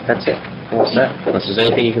 That's it. All set. Unless there's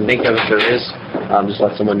anything you can think of, if there is, just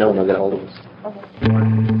let someone know and they'll get a hold of us.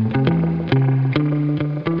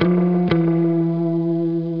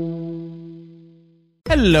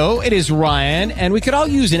 Hello, it is Ryan, and we could all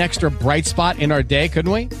use an extra bright spot in our day,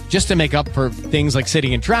 couldn't we? Just to make up for things like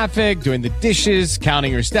sitting in traffic, doing the dishes,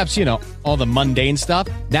 counting your steps, you know, all the mundane stuff.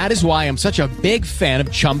 That is why I'm such a big fan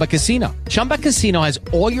of Chumba Casino. Chumba Casino has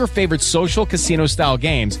all your favorite social casino-style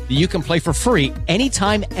games that you can play for free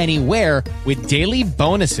anytime, anywhere with daily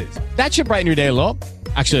bonuses. That should brighten your day a little.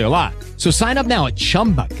 Actually, a lot. So sign up now at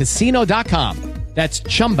ChumbaCasino.com. That's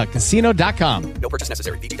ChumbaCasino.com. No purchase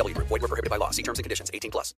necessary. VGW Group. Void where prohibited by law. See terms and conditions.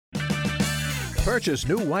 18+. Purchase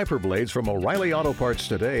new wiper blades from O'Reilly Auto Parts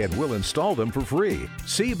today and we'll install them for free.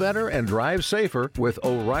 See better and drive safer with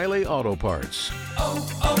O'Reilly Auto Parts.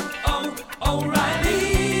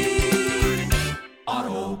 O'Reilly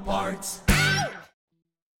Auto Parts.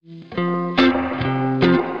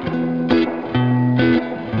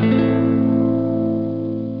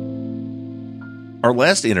 Our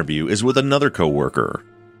last interview is with another co-worker.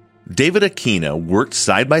 David Aquino worked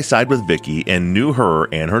side by side with Vicki and knew her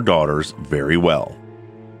and her daughters very well.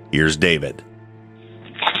 Here's David.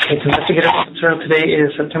 Its investigative officer today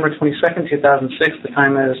is September 22nd, 2006. The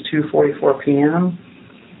time is 2:44 p.m.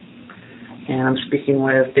 And I'm speaking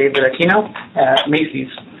with David Aquino at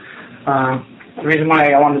Macy's. The reason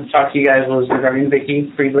why I wanted to talk to you guys was regarding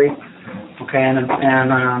Vicki Friedley, okay, and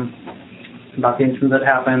about the incident that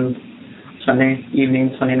happened Sunday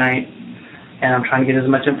evening, Sunday night, and I'm trying to get as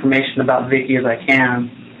much information about Vicki as I can.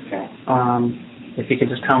 Okay. If you could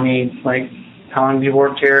just tell me, like, how long have you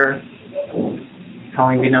worked here? How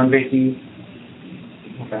long have you known Vicki?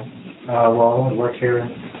 Okay. Well, I worked here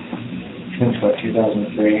since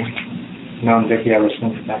 2003. Known Vicki ever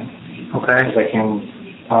since then. Okay. Because I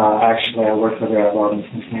came, actually, I worked with her at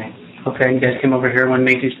Robinson's May. Okay, you guys came over here when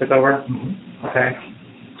Macy's took over? Mm-hmm. Okay.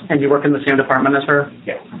 And you work in the same department as her?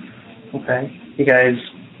 Yeah. Okay. You guys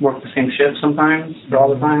work the same shift sometimes, or all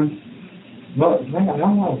the time? Well, not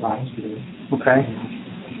all the times we do. Okay.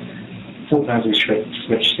 Sometimes we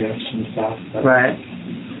switch shifts and stuff. But, right.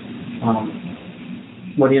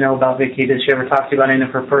 What do you know about Vicki? Did she ever talk to you about any of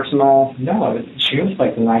her personal? No, she was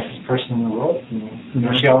like the nicest person in the world to me. You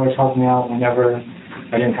know, she always helped me out whenever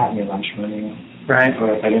I didn't have any lunch money. Right.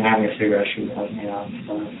 Or if I didn't have any cigarettes, she would help me out and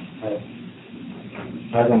stuff. But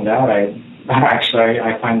other than that,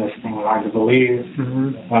 I find this thing hard to believe.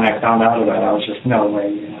 Mm-hmm. When I found out about it, I was just, no way,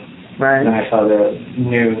 you know. Right. Then I saw the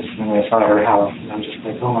news, and I saw her house, and I'm just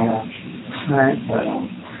like, oh my gosh. Right. But,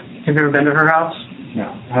 have you ever been to her house?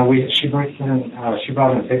 No. She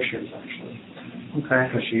brought in pictures, actually. Okay.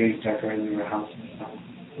 Because she decorated her house and stuff.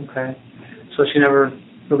 Okay. So she never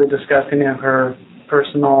really discussed any of her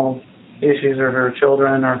personal issues, or her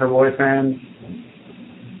children, or her boyfriend?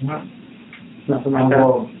 No. Nothing like that?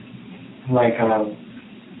 Well, like,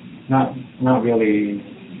 not really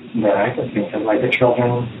that I could think of. Like the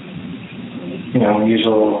children, you know,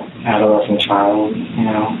 usual adolescent child, you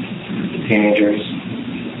know, teenagers.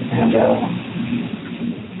 And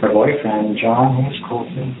her boyfriend, John, he was cool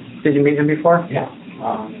too. Did you meet him before? Yeah.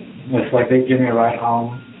 It's like they give me a ride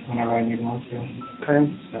home whenever I need one to. Okay.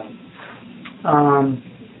 So.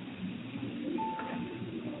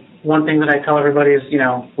 One thing that I tell everybody is, you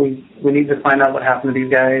know, we need to find out what happened to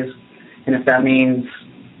these guys. And if that means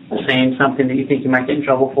saying something that you think you might get in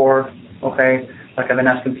trouble for, okay? Like I've been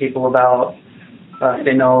asking people about if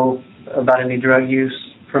they know about any drug use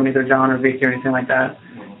from either John or Vicki or anything like that.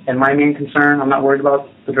 And my main concern, I'm not worried about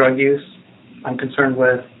the drug use. I'm concerned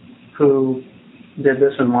with who did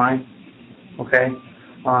this and why. Okay?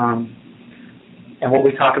 And what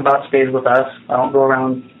we talk about stays with us. I don't go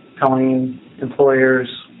around telling employers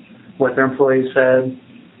what their employees said.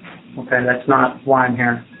 Okay, that's not why I'm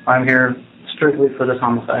here. I'm here strictly for this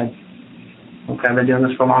homicide. Okay, I've been doing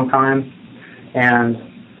this for a long time, and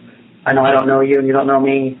I know I don't know you and you don't know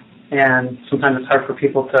me, and sometimes it's hard for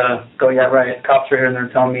people to go, yeah, right, cops are here and they're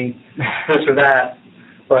telling me this or that,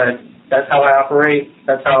 but that's how I operate.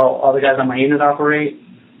 That's how all the guys on my unit operate,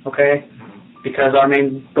 okay? Because our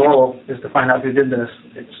main goal is to find out who did this.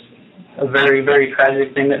 It's a very, very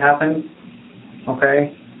tragic thing that happened,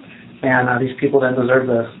 okay? And these people didn't deserve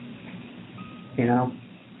this, you know?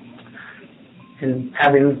 And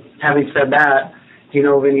having said that, do you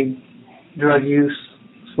know of any drug use,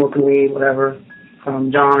 smoking weed, whatever,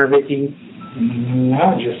 from John or Vicki?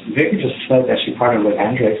 No, Vicki just said that she partied with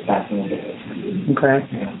Hendrix back in the day. Okay.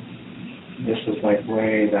 Yeah. This was like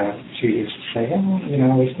way back. She used to say, oh, you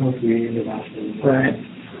know, we smoke weed and that's it. Right.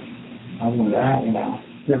 Other than that, you know,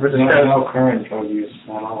 never no current drug use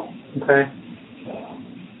at all. Okay. So.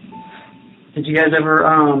 Did you guys ever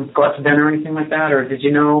go out to dinner or anything like that, or do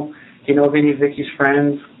you know of any of Vicki's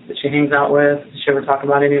friends that she hangs out with? Did she ever talk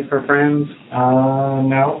about any of her friends?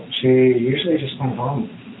 No. She usually just went home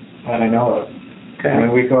that I know of. Okay. I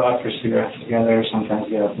mean, we go out for cigarettes together, sometimes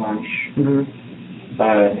get up lunch. Mm-hmm.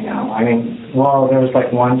 But, you know, I mean, well, there was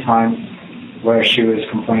like one time where she was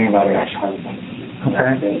complaining about her ex-husband.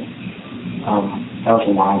 Okay. That was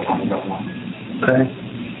a long time ago. Okay.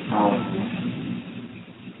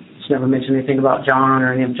 She never mentioned anything about John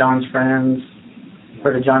or any of John's friends?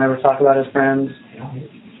 Or did John ever talk about his friends? Yeah,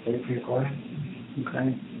 he's pretty quiet.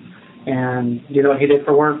 Okay. And do you know what he did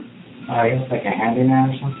for work? He was like a handyman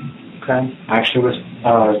or something. Okay. Actually,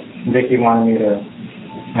 Vicki wanted me to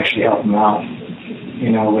actually help him out, you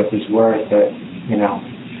know, with his work, but, you know,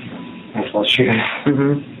 I told she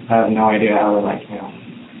mm-hmm. I have no idea how to, like, you know,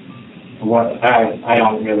 I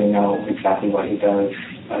don't really know exactly what he does,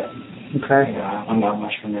 but, okay. You know, I'm not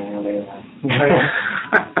much familiar with that. Okay.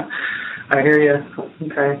 I hear you.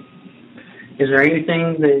 Okay. Is there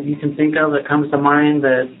anything that you can think of that comes to mind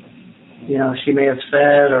that, you know, she may have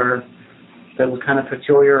said or that was kind of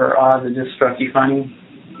peculiar or odd that just struck you funny?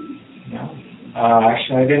 No.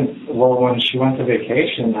 Actually, I didn't. Well, when she went to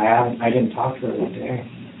vacation, I didn't talk to her that day.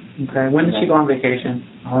 Okay. When did she go on vacation?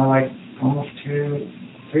 Like almost 3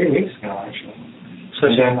 weeks ago, actually. So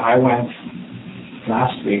and then I went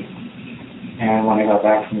last week, and when I got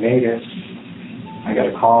back from Vegas, I got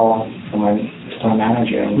a call from my store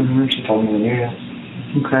manager, and mm-hmm. she told me the news.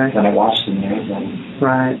 Okay. Then I watched the news, and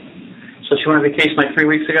right. So she went on vacation like 3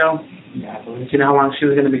 weeks ago? Yeah, I believe. Do you know how long she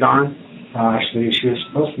was going to be gone? Actually, she was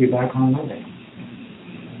supposed to be back on Monday.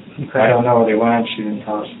 Okay. I don't know where they went. She didn't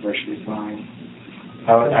tell us where she was going.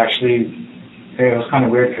 It was kind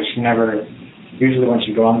of weird because she never. Usually, when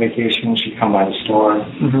she'd go on vacation, she'd come by the store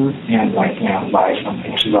mm-hmm. and, like, you know, buy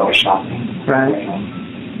something. She's always shopping.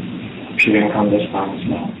 Right. She didn't come this time,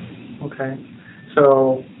 so. Okay.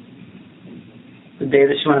 So, the day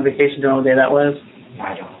that she went on vacation, do you know what day that was?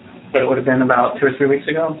 I don't know. But it would have been about 2 or 3 weeks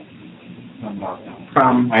ago?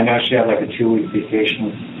 I know she had like a 2-week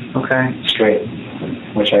vacation. Okay. Straight.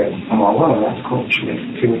 Which I'm all, whoa, that's cool. She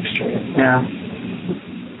did 2 weeks straight. Yeah.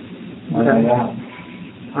 Okay.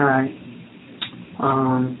 All right.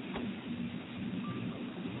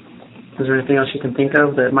 Is there anything else you can think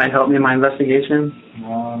of that might help me in my investigation?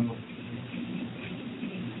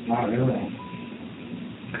 Not really.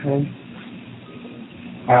 Okay.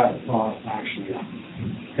 Well, actually, yeah.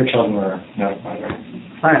 Her children were notified, right?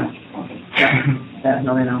 Oh, yeah. Okay. Yeah,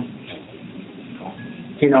 no, they know.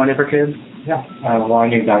 Do you know any of her kids? Yeah. Well, I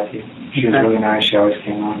knew Becky. She was really nice. She always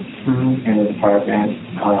came on mm-hmm. in the department.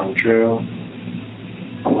 Drew,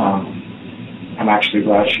 I'm actually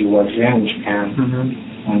glad she was in Japan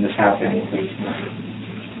mm-hmm. when this happened because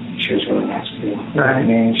she was really nice too. Right. I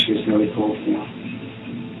mean, she was really cool too.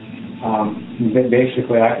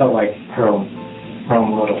 Basically, I felt like her own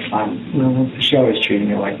little son. Mm-hmm. She always treated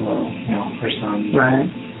me like a little, you know, her son. Right.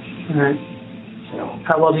 Right. So.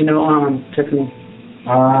 How well do you know Tiffany?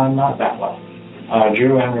 Not that well.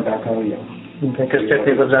 Drew and Rebecca, yeah. Okay, because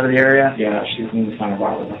Tiffany lives out of the area? Yeah, she's in Santa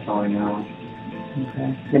Barbara, that's all I know. Okay.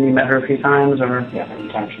 And you met her a few times, or? Yeah, every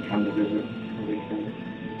time she comes to visit.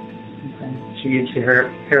 Okay. She gets you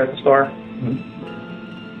here at the store?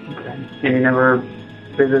 Mm-hmm. Okay. And you never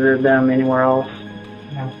visited them anywhere else?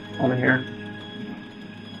 No. Only here?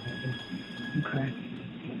 Okay.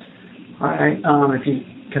 All right. If you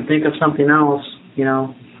can think of something else, you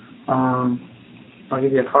know, I'll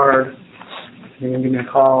give you a card. you can give me a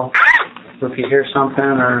call. Or if you hear something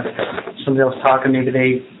or somebody else talking, maybe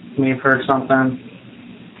they may have heard something.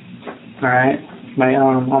 All right.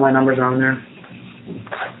 All my numbers are on there.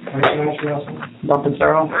 Bump and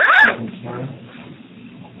Sorrow.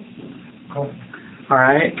 Cool. All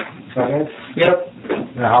right. Yep.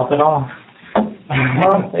 Does it help at all?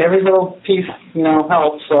 Well, every little piece,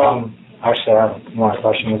 helps. So. Actually, I have one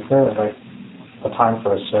question. Is there like a time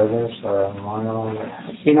for a service or a memorial?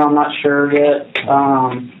 I'm not sure yet,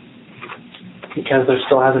 because there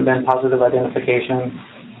still hasn't been positive identification.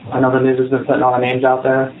 I know the news has been putting all the names out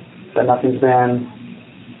there, but nothing's been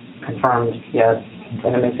confirmed yet,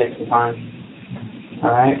 and it may take some time.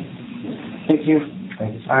 All right. Thank you.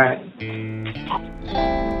 Thanks. All right.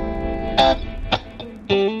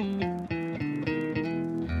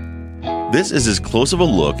 This is as close of a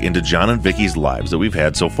look into Jon and Vicki's lives that we've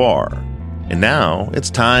had so far. And now it's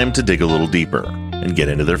time to dig a little deeper and get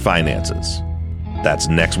into their finances. That's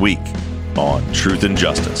next week on Truth and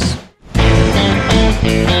Justice.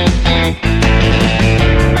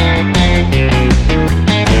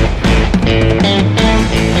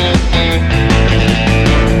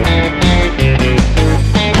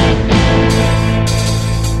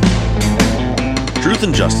 Truth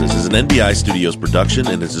and Justice is an NBI Studios production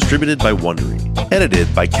and is distributed by Wondery.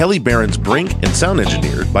 Edited by Kelly Behrens-Brink and sound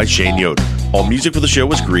engineered by Shane Yoder. All music for the show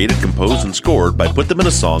was created, composed, and scored by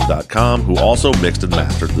PutThemInASong.com, who also mixed and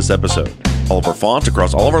mastered this episode. All of our fonts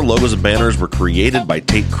across all of our logos and banners were created by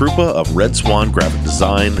Tate Krupa of Red Swan Graphic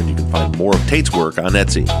Design, and you can find more of Tate's work on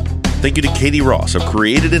Etsy. Thank you to Katie Ross of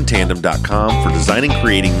CreatedInTandem.com for designing,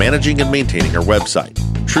 creating, managing, and maintaining our website.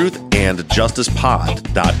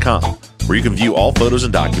 TruthAndJusticePod.com, where you can view all photos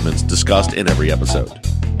and documents discussed in every episode.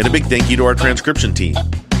 And a big thank you to our transcription team: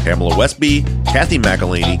 Pamela Westby, Kathy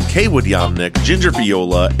McElhaney, Kaywood Yomnick, Ginger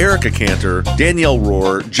Viola, Erica Cantor, Danielle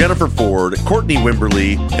Rohr, Jennifer Ford, Courtney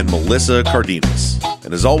Wimberly, and Melissa Cardenas.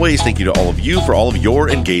 And as always, thank you to all of you for all of your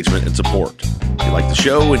engagement and support. If you like the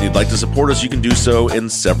show and you'd like to support us, you can do so in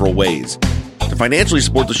several ways. To financially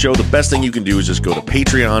support the show, the best thing you can do is just go to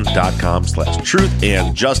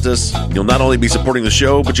patreon.com/truthandjustice. You'll not only be supporting the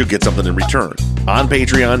show, but you'll get something in return. On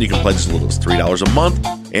Patreon, you can pledge as little as $3 a month,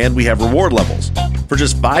 and we have reward levels. For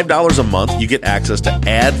just $5 a month, you get access to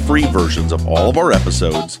ad-free versions of all of our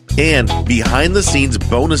episodes and behind-the-scenes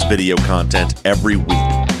bonus video content every week.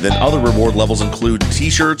 Then other reward levels include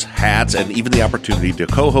t-shirts, hats, and even the opportunity to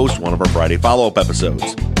co-host one of our Friday follow-up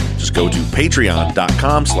episodes. Just go to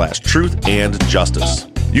patreon.com/truthandjustice.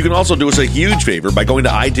 You can also do us a huge favor by going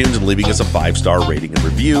to iTunes and leaving us a 5-star rating and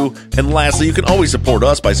review. And lastly, you can always support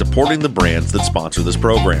us by supporting the brands that sponsor this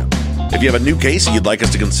program. If you have a new case you'd like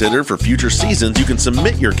us to consider for future seasons, you can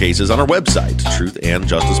submit your cases on our website,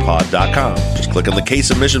 truthandjusticepod.com. Just click on the case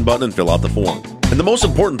submission button and fill out the form. And the most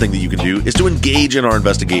important thing that you can do is to engage in our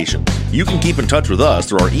investigations. You can keep in touch with us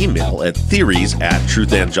through our email at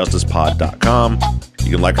theories@truthandjusticepod.com.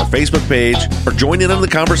 You can like our Facebook page or join in on the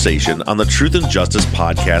conversation on the Truth and Justice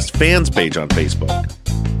Podcast fans page on Facebook.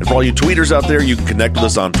 And for all you tweeters out there, you can connect with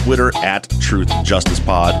us on Twitter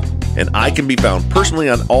 @TruthJusticePod. And I can be found personally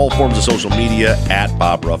on all forms of social media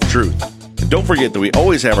 @BobRuffTruth. And don't forget that we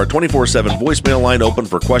always have our 24/7 voicemail line open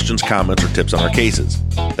for questions, comments, or tips on our cases.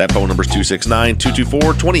 That phone number is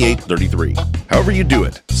 269-224-2833. However you do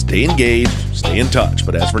it, stay engaged, stay in touch.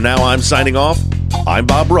 But as for now, I'm signing off. I'm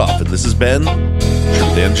Bob Ruff, and this has been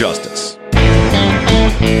Truth and Justice.